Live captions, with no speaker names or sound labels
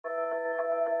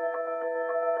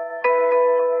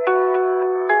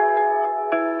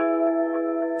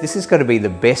This has got to be the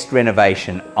best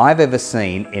renovation I've ever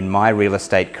seen in my real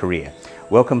estate career.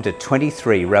 Welcome to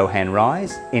 23 Rohan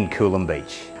Rise in Coolum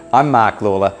Beach. I'm Mark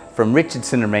Lawler from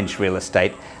Richardson & Wrench Real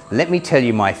Estate. Let me tell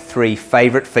you my 3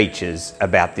 favourite features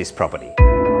about this property.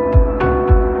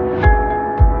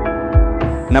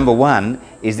 Number 1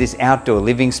 is this outdoor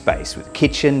living space with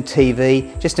kitchen,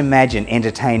 TV. Just imagine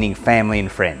entertaining family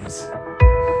and friends.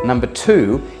 Number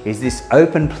 2 is this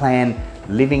open plan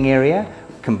living area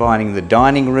combining the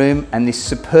dining room and this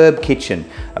superb kitchen.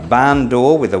 A barn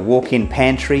door with a walk-in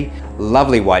pantry,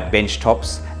 lovely white bench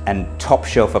tops and top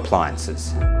shelf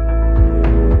appliances.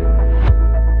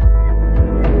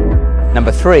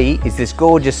 Number 3 is this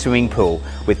gorgeous swimming pool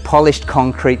with polished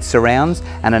concrete surrounds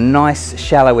and a nice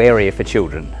shallow area for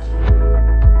children.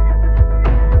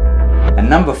 And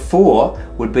number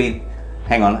 4 would be,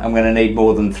 hang on, I'm going to need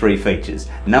more than 3 features.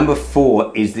 Number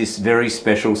 4 is this very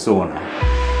special sauna.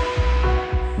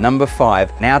 Number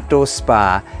 5, an outdoor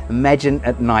spa, imagine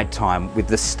at night time with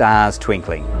the stars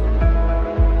twinkling.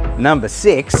 Number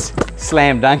 6,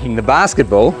 slam dunking the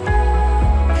basketball.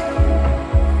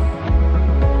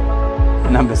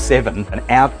 Number 7, an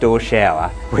outdoor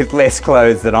shower with less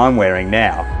clothes than I'm wearing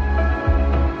now.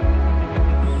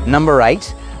 Number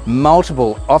 8,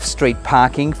 multiple off-street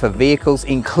parking for vehicles,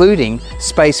 including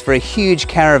space for a huge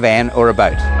caravan or a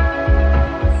boat.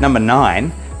 Number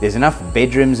 9, there's enough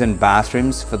bedrooms and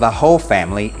bathrooms for the whole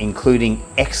family, including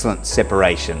excellent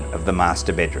separation of the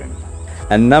master bedroom.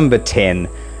 And number 10,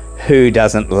 who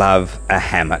doesn't love a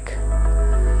hammock?